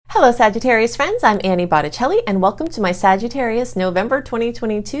Hello Sagittarius friends, I'm Annie Botticelli and welcome to my Sagittarius November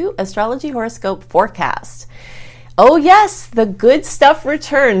 2022 Astrology Horoscope Forecast. Oh yes, the good stuff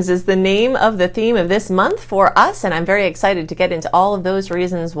returns is the name of the theme of this month for us, and I'm very excited to get into all of those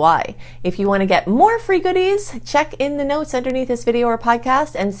reasons why. If you want to get more free goodies, check in the notes underneath this video or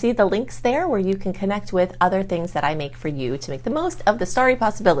podcast and see the links there where you can connect with other things that I make for you to make the most of the starry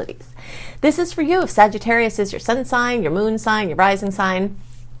possibilities. This is for you if Sagittarius is your sun sign, your moon sign, your rising sign,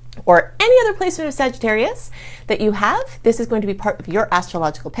 or any other placement of Sagittarius that you have. This is going to be part of your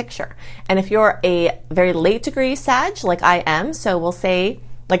astrological picture. And if you're a very late degree Sag, like I am, so we'll say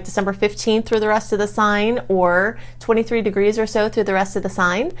like December 15th through the rest of the sign, or 23 degrees or so through the rest of the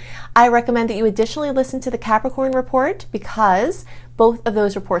sign, I recommend that you additionally listen to the Capricorn report, because both of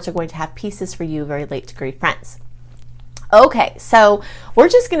those reports are going to have pieces for you, very late degree friends. Okay, so we're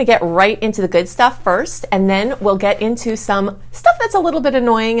just going to get right into the good stuff first, and then we'll get into some stuff that's a little bit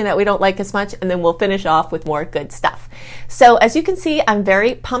annoying and that we don't like as much, and then we'll finish off with more good stuff. So as you can see, I'm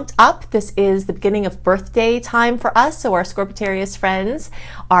very pumped up. This is the beginning of birthday time for us, so our Scorpitarius friends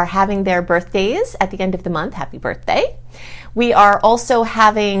are having their birthdays at the end of the month. Happy birthday. We are also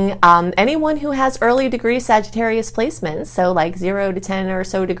having anyone who has early degree Sagittarius placements, so like 0 to 10 or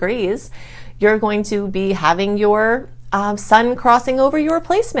so degrees, you're going to be having your sun crossing over your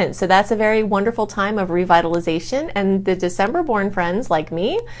placement. So that's a very wonderful time of revitalization. And the December born friends like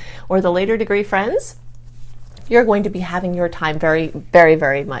me, or the later degree friends, you're going to be having your time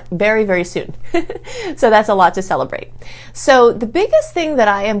very soon. So that's a lot to celebrate. So the biggest thing that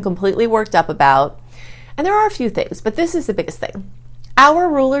I am completely worked up about, and there are a few things, but this is the biggest thing. Our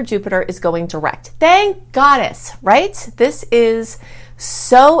ruler Jupiter is going direct. Thank goddess, right? This is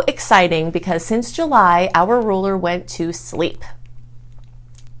so exciting because since July, our ruler went to sleep.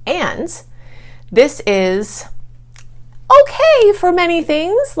 And this is okay for many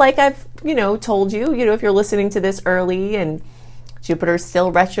things. Like I've, told you, if you're listening to this early and Jupiter's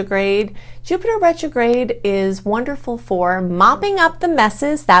still retrograde, Jupiter retrograde is wonderful for mopping up the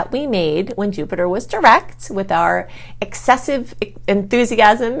messes that we made when Jupiter was direct with our excessive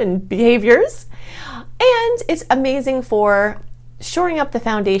enthusiasm and behaviors. And it's amazing for shoring up the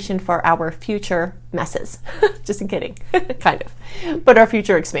foundation for our future messes. Just kidding, kind of, but our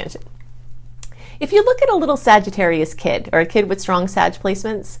future expansion. If you look at a little Sagittarius kid or a kid with strong Sag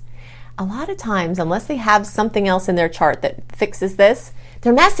placements, a lot of times, unless they have something else in their chart that fixes this,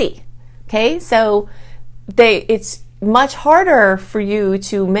 they're messy. Okay, so it's much harder for you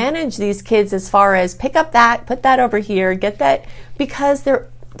to manage these kids as far as pick up that, put that over here, get that, because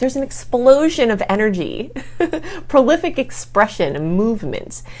there's an explosion of energy, prolific expression and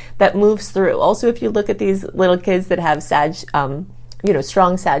movement that moves through. Also, if you look at these little kids that have Sag,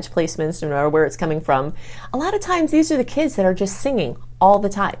 strong Sag placements, no matter where it's coming from, a lot of times these are the kids that are just singing all the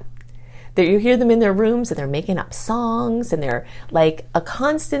time. You hear them in their rooms and they're making up songs and they're like a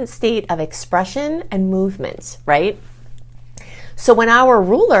constant state of expression and movement, right? So when our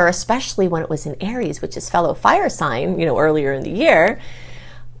ruler, especially when it was in Aries, which is fellow fire sign, earlier in the year,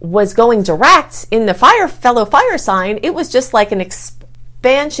 was going direct in the fellow fire sign, it was just like an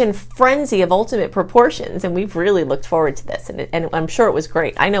expansion frenzy of ultimate proportions. And we've really looked forward to this. And I'm sure it was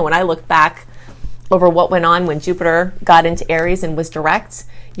great. I know when I look back over what went on when Jupiter got into Aries and was direct,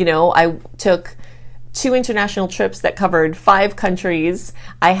 I took 2 international trips that covered 5 countries.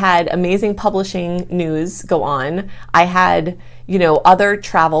 I had amazing publishing news go on. I had, other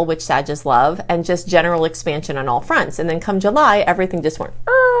travel, which Sagittarius love, and just general expansion on all fronts. And then come July, everything just went.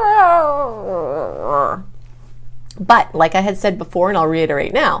 But like I had said before, and I'll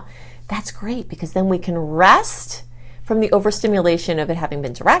reiterate now, that's great because then we can rest from the overstimulation of it having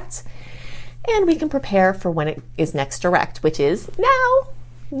been direct, and we can prepare for when it is next direct, which is now.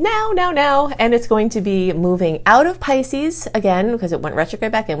 And it's going to be moving out of Pisces again because it went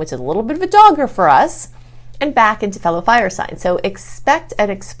retrograde back in, which is a little bit of a dogger for us, and back into fellow fire signs. So expect an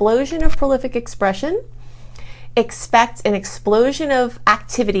explosion of prolific expression, expect an explosion of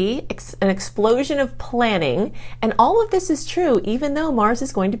activity, an explosion of planning, and all of this is true even though Mars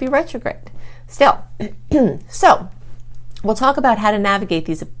is going to be retrograde still. So we'll talk about how to navigate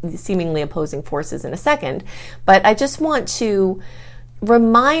these seemingly opposing forces in a second, but I just want to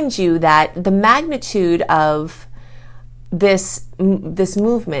remind you that the magnitude of this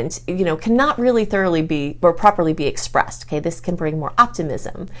movement, cannot really thoroughly be or properly be expressed. Okay, this can bring more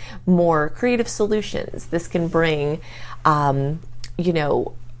optimism, more creative solutions. This can bring, a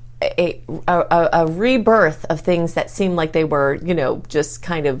rebirth of things that seem like they were, just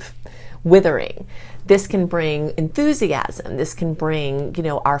kind of withering. This can bring enthusiasm. This can bring,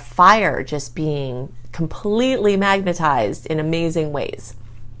 our fire just being completely magnetized in amazing ways.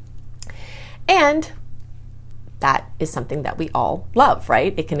 And that is something that we all love,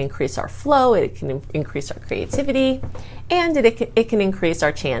 right? It can increase our flow, it can increase our creativity, and it can increase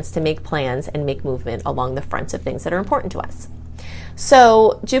our chance to make plans and make movement along the fronts of things that are important to us.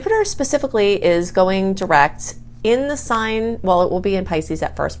 So Jupiter specifically is going direct in the sign, well, it will be in Pisces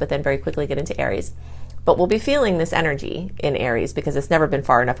at first, but then very quickly get into Aries. But we'll be feeling this energy in Aries because it's never been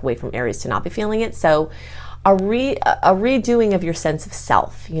far enough away from Aries to not be feeling it. So a redoing of your sense of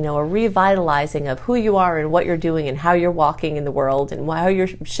self, a revitalizing of who you are and what you're doing and how you're walking in the world and how you're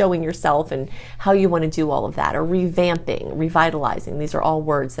showing yourself and how you want to do all of that, or revamping, revitalizing. These are all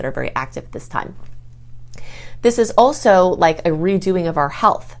words that are very active at this time. This is also like a redoing of our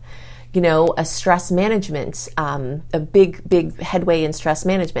health, a stress management, a big headway in stress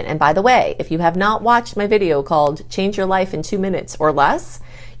management. And by the way, if you have not watched my video called Change Your Life in 2 Minutes or Less,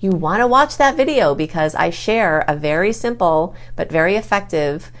 you want to watch that video because I share a very simple but very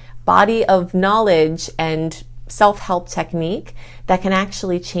effective body of knowledge and self-help technique that can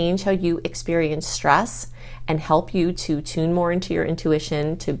actually change how you experience stress and help you to tune more into your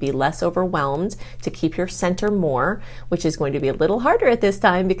intuition, to be less overwhelmed, to keep your center more, which is going to be a little harder at this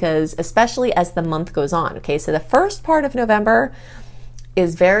time because especially as the month goes on. Okay, so the first part of November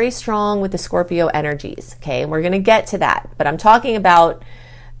is very strong with the Scorpio energies. Okay, and we're going to get to that, but I'm talking about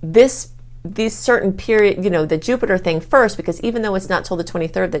this certain period, the Jupiter thing first, because even though it's not till the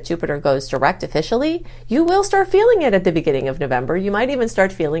 23rd that Jupiter goes direct officially, you will start feeling it at the beginning of November. You might even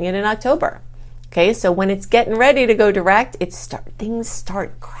start feeling it in October. Okay, so when it's getting ready to go direct, things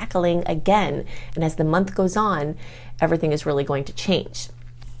start crackling again. And as the month goes on, everything is really going to change.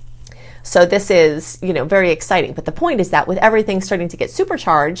 So this is, very exciting. But the point is that with everything starting to get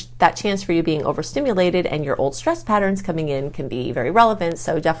supercharged, that chance for you being overstimulated and your old stress patterns coming in can be very relevant.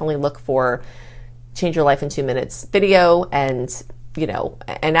 So definitely look for Change Your Life in 2 Minutes video. And,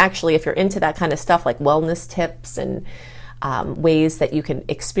 and actually if you're into that kind of stuff like wellness tips and ways that you can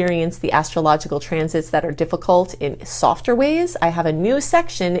experience the astrological transits that are difficult in softer ways, I have a new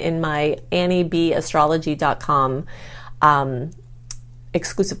section in my AnnieBAstrology.com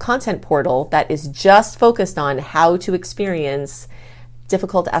exclusive content portal that is just focused on how to experience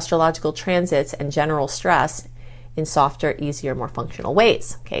difficult astrological transits and general stress in softer, easier, more functional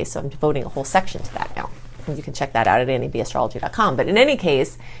ways. Okay, so I'm devoting a whole section to that now. And you can check that out at AnnieBAstrology.com. But in any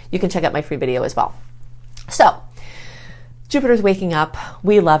case, you can check out my free video as well. So Jupiter's waking up.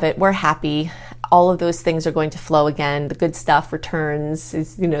 We love it. We're happy. All of those things are going to flow again. The good stuff returns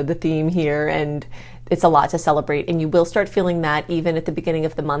is, the theme here. And it's a lot to celebrate. And you will start feeling that even at the beginning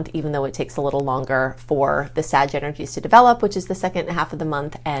of the month, even though it takes a little longer for the Sag energies to develop, which is the second half of the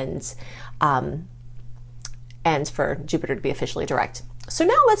month, and for Jupiter to be officially direct. So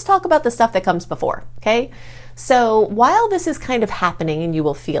now let's talk about the stuff that comes before, okay? So while this is kind of happening and you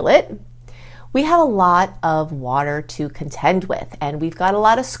will feel it, we have a lot of water to contend with, and we've got a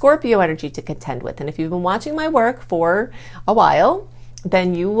lot of Scorpio energy to contend with. And if you've been watching my work for a while,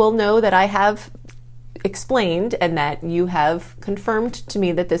 then you will know that I have explained and that you have confirmed to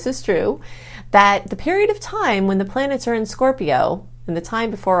me that this is true, that the period of time when the planets are in Scorpio and the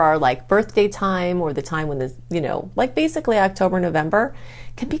time before our birthday time, or the time when the, basically October, November,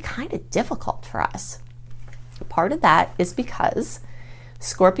 can be kind of difficult for us. Part of that is because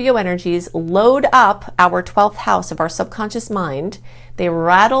Scorpio energies load up our 12th house of our subconscious mind. They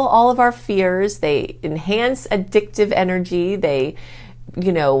rattle all of our fears. They enhance addictive energy. They,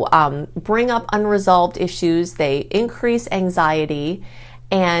 bring up unresolved issues. They increase anxiety,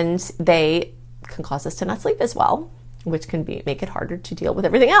 and they can cause us to not sleep as well, which can make it harder to deal with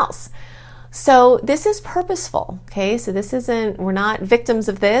everything else. So this is purposeful, okay? So we're not victims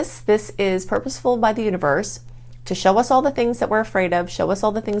of this. This is purposeful by the universe to show us all the things that we're afraid of, show us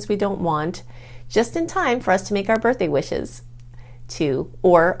all the things we don't want, just in time for us to make our birthday wishes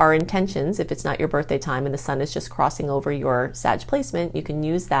or our intentions. If it's not your birthday time and the sun is just crossing over your Sag placement, you can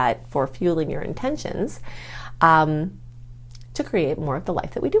use that for fueling your intentions to create more of the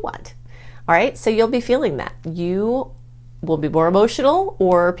life that we do want. All right, so you'll be feeling that. You will be more emotional,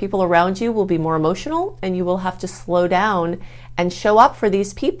 or people around you will be more emotional, and you will have to slow down and show up for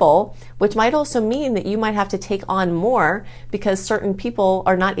these people, which might also mean that you might have to take on more because certain people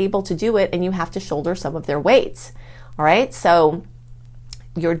are not able to do it and you have to shoulder some of their weights. All right, so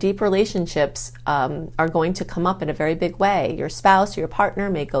your deep relationships are going to come up in a very big way. Your spouse or your partner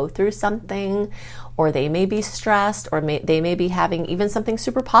may go through something, or they may be stressed, or they may be having even something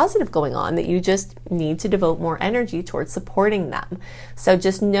super positive going on that you just need to devote more energy towards supporting them. So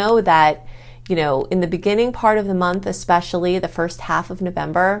just know that, in the beginning part of the month, especially the first half of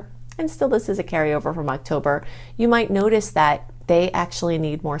November, and still this is a carryover from October, you might notice that they actually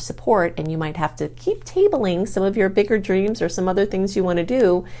need more support, and you might have to keep tabling some of your bigger dreams or some other things you want to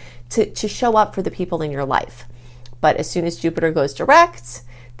do to show up for the people in your life. But as soon as Jupiter goes direct,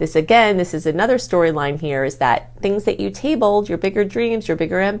 this is another storyline here, is that things that you tabled, your bigger dreams, your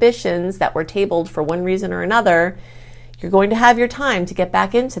bigger ambitions that were tabled for one reason or another, you're going to have your time to get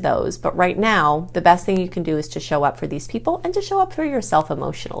back into those. But right now, the best thing you can do is to show up for these people and to show up for yourself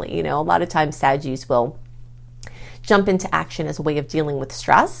emotionally. A lot of times Saggies will jump into action as a way of dealing with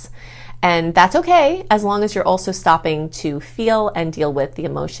stress. And that's okay, as long as you're also stopping to feel and deal with the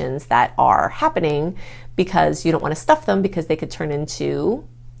emotions that are happening, because you don't want to stuff them, because they could turn into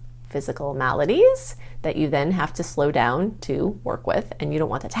physical maladies that you then have to slow down to work with, and you don't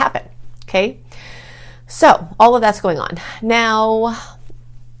want that to happen. Okay? So all of that's going on. Now,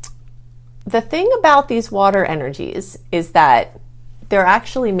 the thing about these water energies is that they're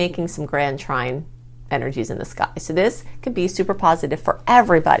actually making some grand trine energies in the sky. So this could be super positive for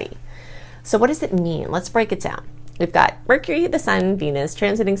everybody. So what does it mean? Let's break it down. We've got Mercury, the Sun, Venus,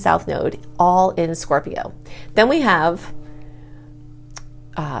 transiting South Node, all in Scorpio. Then we have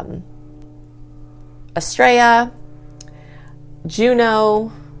Estrella,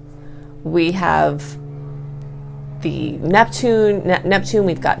 Juno, we have the Neptune,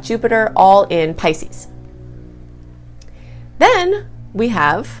 we've got Jupiter, all in Pisces. Then we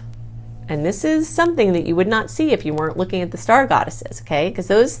have, and this is something that you would not see if you weren't looking at the star goddesses, okay? Because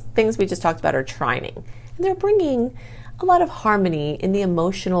those things we just talked about are trining. And they're bringing a lot of harmony in the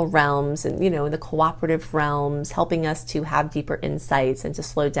emotional realms and, in the cooperative realms, helping us to have deeper insights and to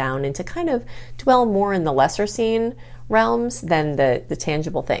slow down and to kind of dwell more in the lesser seen realms than the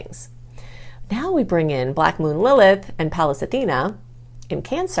tangible things. Now we bring in Black Moon Lilith and Pallas Athena in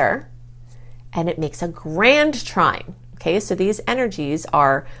Cancer, and it makes a grand trine. Okay, so these energies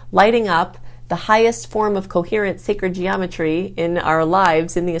are lighting up the highest form of coherent sacred geometry in our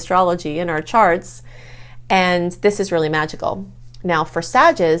lives, in the astrology, in our charts, and this is really magical. Now for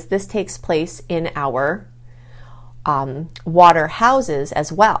Sagittarius, this takes place in our water houses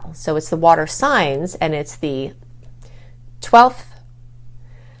as well. So it's the water signs, and it's the 12th,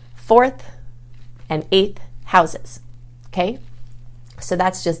 4th, and 8th houses. Okay, so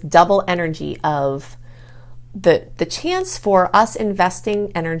that's just double energy of the chance for us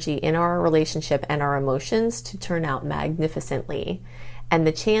investing energy in our relationship and our emotions to turn out magnificently, and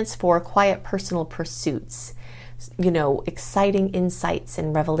the chance for quiet personal pursuits, exciting insights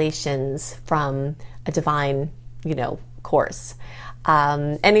and revelations from a divine, course.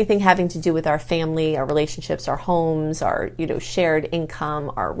 Anything having to do with our family, our relationships, our homes, our, shared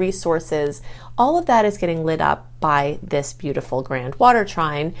income, our resources, all of that is getting lit up by this beautiful grand water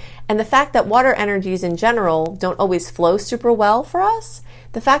trine. And the fact that water energies in general don't always flow super well for us,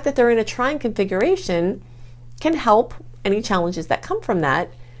 the fact that they're in a trine configuration can help any challenges that come from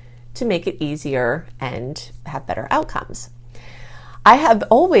that to make it easier and have better outcomes. I have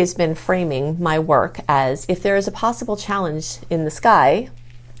always been framing my work as, if there is a possible challenge in the sky,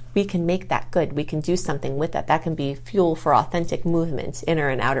 we can make that good. We can do something with that. That can be fuel for authentic movement, inner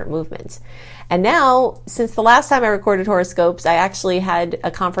and outer movement. And now, since the last time I recorded horoscopes, I actually had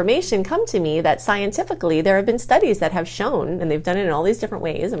a confirmation come to me that scientifically there have been studies that have shown, and they've done it in all these different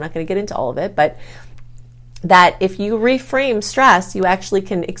ways, I'm not going to get into all of it, but that if you reframe stress, you actually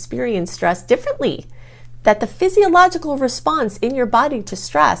can experience stress differently. That the physiological response in your body to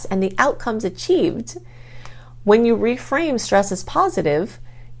stress and the outcomes achieved when you reframe stress as positive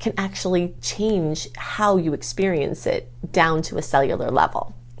can actually change how you experience it down to a cellular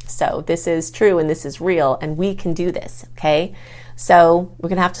level. So this is true and this is real, and we can do this, okay? So we're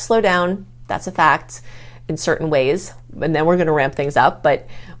gonna have to slow down, that's a fact, in certain ways, and then we're gonna ramp things up, but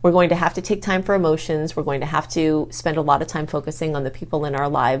we're going to have to take time for emotions. We're going to have to spend a lot of time focusing on the people in our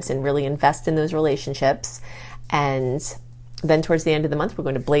lives and really invest in those relationships. And then towards the end of the month, we're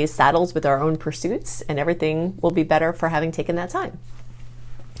going to blaze saddles with our own pursuits, and everything will be better for having taken that time.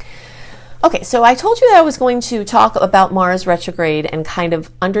 Okay, so I told you that I was going to talk about Mars retrograde and kind of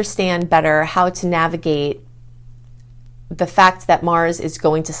understand better how to navigate the fact that Mars is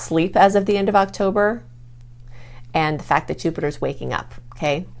going to sleep as of the end of October, and the fact that Jupiter's waking up,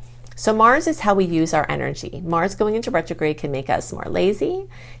 okay? So Mars is how we use our energy. Mars going into retrograde can make us more lazy,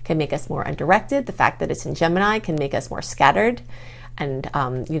 can make us more undirected. The fact that it's in Gemini can make us more scattered and,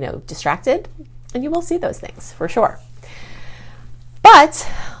 distracted. And you will see those things for sure. But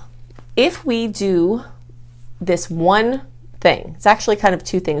if we do this one thing, it's actually kind of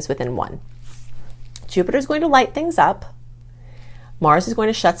two things within one. Jupiter's going to light things up. Mars is going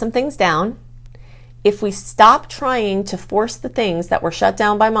to shut some things down. If we stop trying to force the things that were shut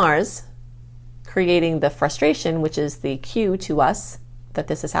down by Mars, creating the frustration, which is the cue to us that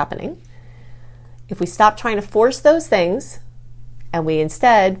this is happening, if we stop trying to force those things and we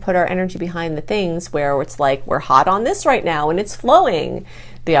instead put our energy behind the things where it's like, we're hot on this right now and it's flowing,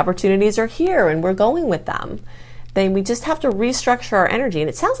 the opportunities are here and we're going with them, then we just have to restructure our energy. And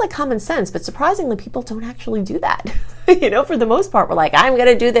it sounds like common sense, but surprisingly, people don't actually do that. For the most part, we're like, I'm going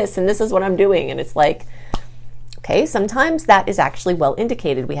to do this and this is what I'm doing. And it's like, okay, sometimes that is actually well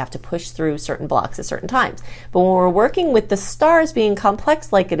indicated. We have to push through certain blocks at certain times. But when we're working with the stars being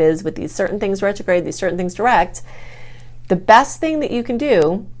complex like it is, with these certain things retrograde, these certain things direct, the best thing that you can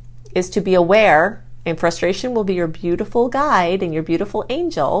do is to be aware, and frustration will be your beautiful guide and your beautiful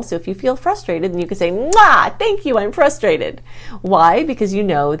angel. So if you feel frustrated, then you can say, "Mwah, thank you, I'm frustrated." Why? Because you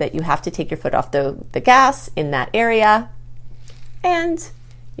know that you have to take your foot off the gas in that area, and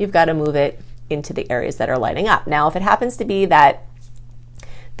you've got to move it into the areas that are lighting up. Now, if it happens to be that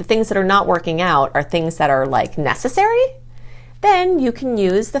the things that are not working out are things that are like necessary, then you can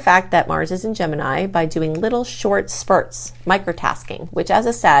use the fact that Mars is in Gemini by doing little short spurts, microtasking, which as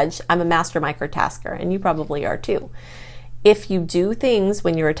a Sag, I'm a master microtasker, and you probably are too. If you do things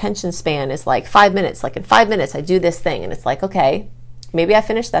when your attention span is like 5 minutes, like in 5 minutes I do this thing, and it's like, okay, maybe I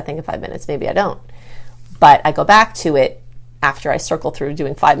finish that thing in 5 minutes, maybe I don't. But I go back to it after I circle through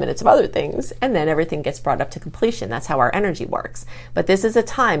doing 5 minutes of other things, and then everything gets brought up to completion. That's how our energy works. But this is a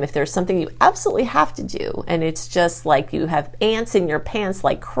time, if there's something you absolutely have to do, and it's just like you have ants in your pants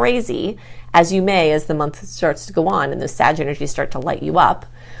like crazy, as you may as the month starts to go on and the Sag energies start to light you up,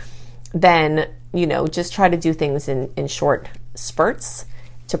 then, just try to do things in short spurts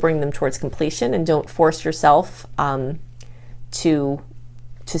to bring them towards completion, and don't force yourself to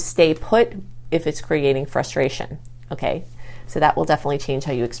stay put if it's creating frustration, okay? So that will definitely change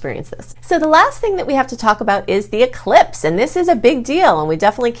how you experience this. So the last thing that we have to talk about is the eclipse. And this is a big deal. And we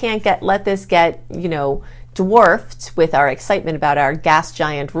definitely can't let this get, dwarfed with our excitement about our gas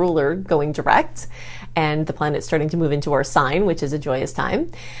giant ruler going direct and the planet starting to move into our sign, which is a joyous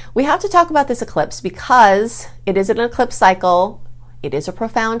time. We have to talk about this eclipse because it is an eclipse cycle. It is a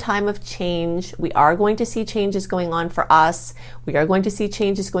profound time of change. We are going to see changes going on for us. We are going to see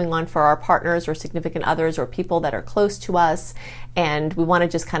changes going on for our partners or significant others or people that are close to us. And we want to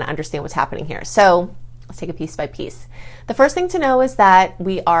just kind of understand what's happening here. So let's take it piece by piece. The first thing to know is that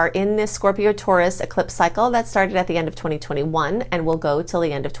we are in this Scorpio-Taurus eclipse cycle that started at the end of 2021 and will go till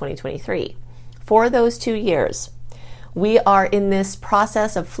the end of 2023. For those 2 years, we are in this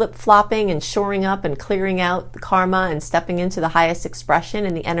process of flip-flopping and shoring up and clearing out the karma and stepping into the highest expression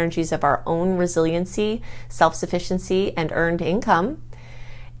in the energies of our own resiliency, self-sufficiency, and earned income,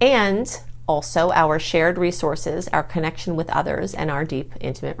 and also our shared resources, our connection with others, and our deep,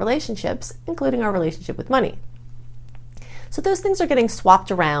 intimate relationships, including our relationship with money. So those things are getting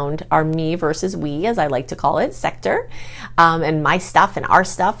swapped around our me versus we, as I like to call it, sector. And my stuff and our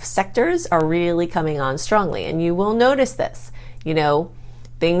stuff sectors are really coming on strongly. And you will notice this,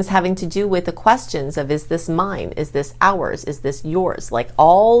 things having to do with the questions of, is this mine? Is this ours? Is this yours? Like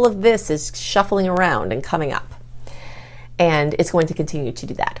all of this is shuffling around and coming up. And it's going to continue to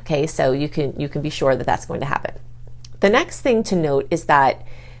do that. Okay. So you can be sure that that's going to happen. The next thing to note is that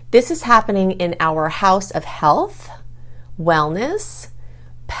this is happening in our house of health, wellness,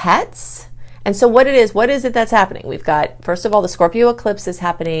 pets. And so what is it that's happening? We've got, first of all, the Scorpio eclipse is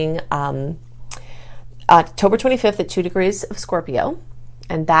happening October 25th at 2 degrees of Scorpio.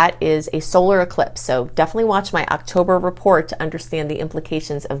 And that is a solar eclipse. So definitely watch my October report to understand the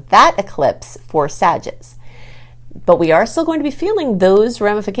implications of that eclipse for Sagittarius. But we are still going to be feeling those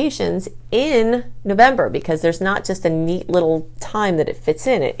ramifications in November, because there's not just a neat little time that it fits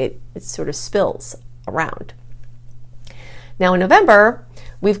in. It sort of spills around. Now in November,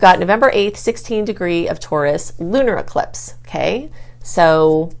 we've got November 8th, 16 degree of Taurus lunar eclipse, okay?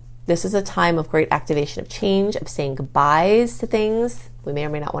 So this is a time of great activation of change, of saying goodbyes to things we may or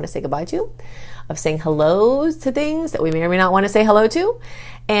may not want to say goodbye to, of saying hellos to things that we may or may not want to say hello to.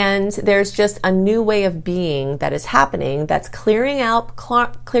 And there's just a new way of being that is happening that's clearing up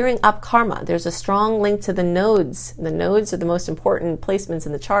karma. There's a strong link to the nodes. The nodes are the most important placements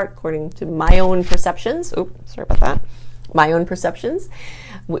in the chart, according to my own perceptions. Oops, sorry about that. My own perceptions,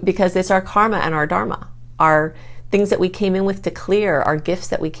 because it's our karma and our dharma, our things that we came in with to clear, our gifts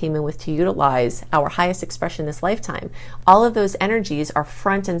that we came in with to utilize, our highest expression this lifetime. All of those energies are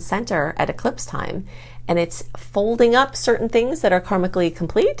front and center at eclipse time, and it's folding up certain things that are karmically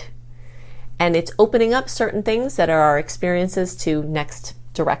complete, and it's opening up certain things that are our experiences to next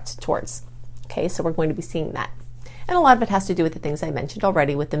direct towards. Okay, so we're going to be seeing that. And a lot of it has to do with the things I mentioned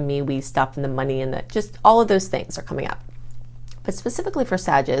already with the me, we stuff, and the money, and just all of those things are coming up. But specifically for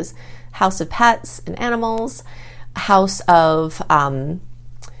Sages, house of pets and animals, house of,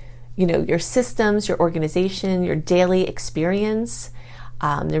 your systems, your organization, your daily experience.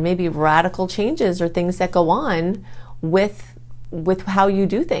 There may be radical changes or things that go on with how you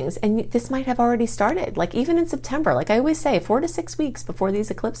do things. And this might have already started. Like even in September, like I always say, 4 to 6 weeks before these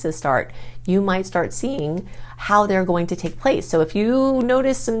eclipses start, you might start seeing how they're going to take place. So if you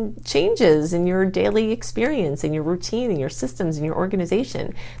notice some changes in your daily experience, in your routine, in your systems, in your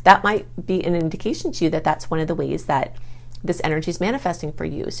organization, that might be an indication to you that that's one of the ways that this energy is manifesting for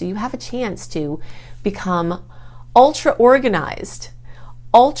you. So you have a chance to become ultra organized,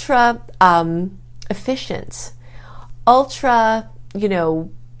 ultra efficient, ultra,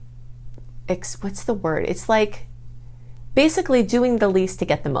 what's the word? It's like basically doing the least to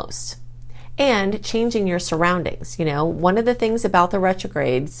get the most and changing your surroundings. One of the things about the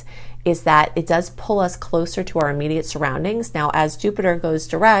retrogrades is that it does pull us closer to our immediate surroundings. Now, as Jupiter goes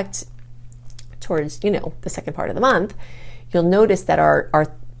direct towards, the second part of the month, you'll notice that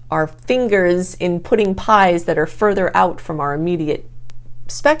our fingers in putting pies that are further out from our immediate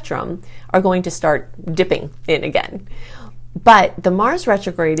spectrum are going to start dipping in again. But the Mars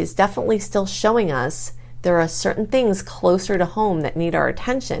retrograde is definitely still showing us there are certain things closer to home that need our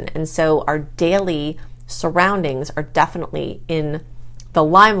attention. And so our daily surroundings are definitely in the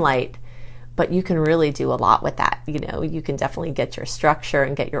limelight, but you can really do a lot with that. You can definitely get your structure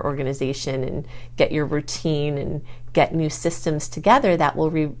and get your organization and get your routine and get new systems together that will,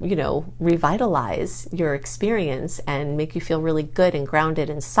 revitalize your experience and make you feel really good and grounded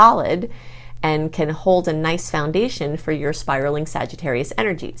and solid and can hold a nice foundation for your spiraling Sagittarius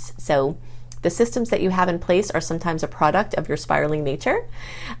energies. So the systems that you have in place are sometimes a product of your spiraling nature,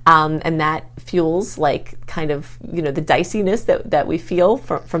 and that fuels kind of the diciness that we feel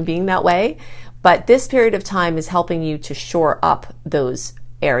from being that way. But this period of time is helping you to shore up those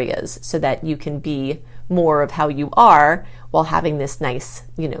areas so that you can be more of how you are while having this nice,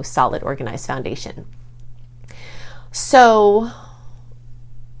 solid, organized foundation. So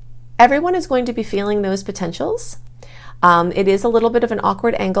everyone is going to be feeling those potentials. It is a little bit of an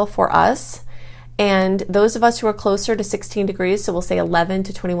awkward angle for us. And those of us who are closer to 16 degrees, so we'll say 11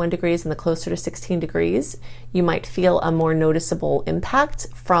 to 21 degrees and the closer to 16 degrees, you might feel a more noticeable impact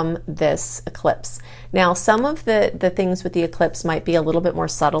from this eclipse. Now, some of the things with the eclipse might be a little bit more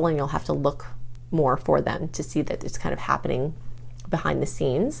subtle and you'll have to look more for them to see that it's kind of happening behind the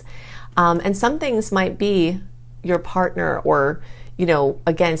scenes. And some things might be your partner or,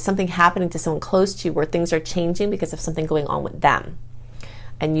 again, something happening to someone close to you where things are changing because of something going on with them.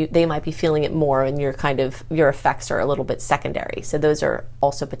 And they might be feeling it more and your effects are a little bit secondary. So those are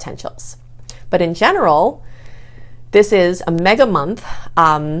also potentials. But in general, this is a mega month.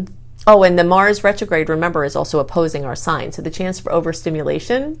 And the Mars retrograde, remember, is also opposing our sign. So the chance for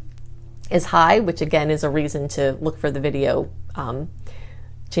overstimulation is high, which again is a reason to look for the video,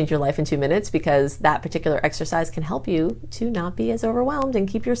 Change Your Life in 2 Minutes, because that particular exercise can help you to not be as overwhelmed and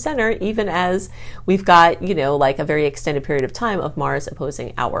keep your center, even as we've got, a very extended period of time of Mars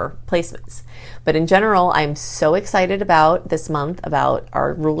opposing our placements. But in general, I'm so excited about this month, about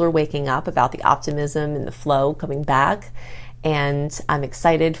our ruler waking up, about the optimism and the flow coming back. And I'm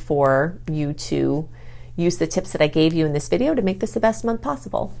excited for you to use the tips that I gave you in this video to make this the best month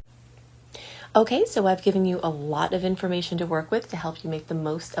possible. Okay, so I've given you a lot of information to work with to help you make the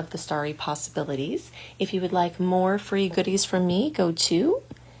most of the starry possibilities. If you would like more free goodies from me, go to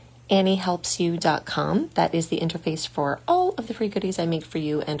AnnieHelpsYou.com. That is the interface for all of the free goodies I make for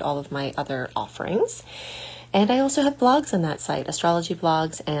you and all of my other offerings. And I also have blogs on that site, astrology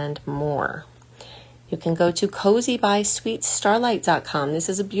blogs and more. You can go to CozyBySweetStarlight.com. This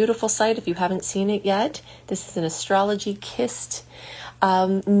is a beautiful site if you haven't seen it yet. This is an astrology kissed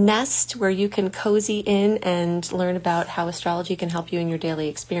nest where you can cozy in and learn about how astrology can help you in your daily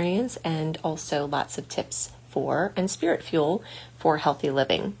experience, and also lots of tips for and spirit fuel for healthy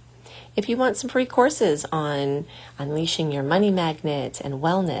living. If you want some free courses on unleashing your money magnet and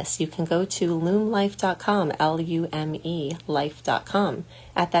wellness, you can go to lumelife.com, L-U-M-E life.com.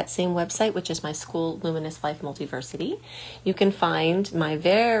 At that same website, which is my school, Luminous Life Multiversity, you can find my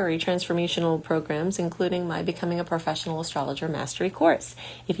very transformational programs, including my Becoming a Professional Astrologer Mastery course.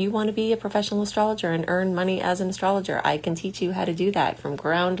 If you want to be a professional astrologer and earn money as an astrologer, I can teach you how to do that from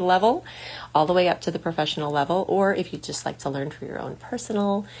ground level all the way up to the professional level. Or if you just like to learn for your own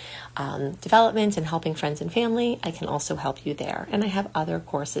personal development and helping friends and family, I can also help you there. And I have other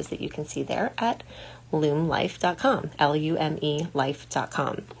courses that you can see there at lumelife.com, L-U-M-E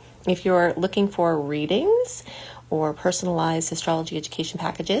life.com. If you're looking for readings or personalized astrology education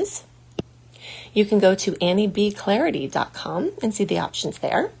packages, You can go to anniebclarity.com and see the options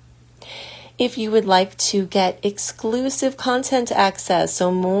there. If you would like to get exclusive content access,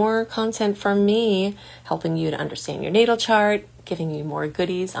 so more content from me, helping you to understand your natal chart, giving you more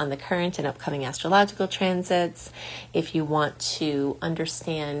goodies on the current and upcoming astrological transits. If you want to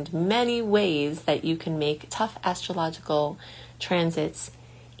understand many ways that you can make tough astrological transits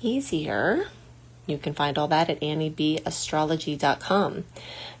easier, you can find all that at anniebcastrology.com.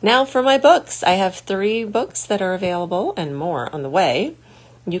 Now for my books. I have 3 books that are available and more on the way.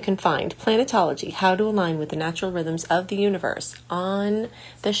 You can find Planetology, How to Align with the Natural Rhythms of the Universe, on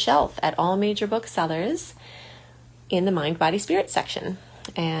the shelf at all major booksellers in the Mind, Body, Spirit section.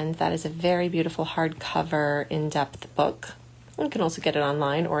 And that is a very beautiful hardcover, in-depth book. You can also get it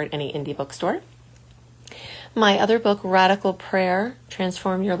online or at any indie bookstore. My other book, Radical Prayer,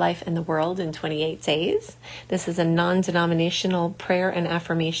 Transform Your Life and the World in 28 Days. This is a non-denominational prayer and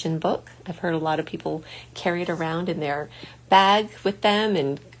affirmation book. I've heard a lot of people carry it around in their bag with them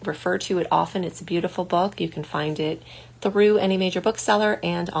and refer to it often. It's a beautiful book. You can find it through any major bookseller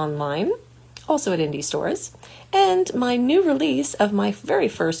and online, also at indie stores. And my new release of my very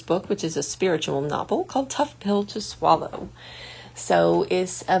first book, which is a spiritual novel called Tough Pill to Swallow. So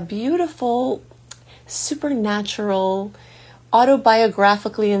it's a beautiful, supernatural,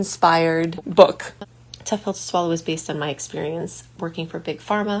 autobiographically inspired book. Tough Pill to Swallow is based on my experience working for Big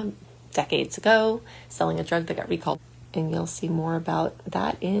Pharma decades ago, selling a drug that got recalled. And you'll see more about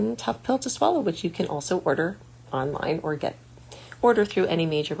that in Tough Pill to Swallow, which you can also order online or order through any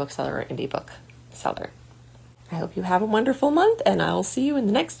major bookseller or indie bookseller. I hope you have a wonderful month, and I'll see you in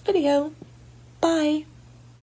the next video. Bye!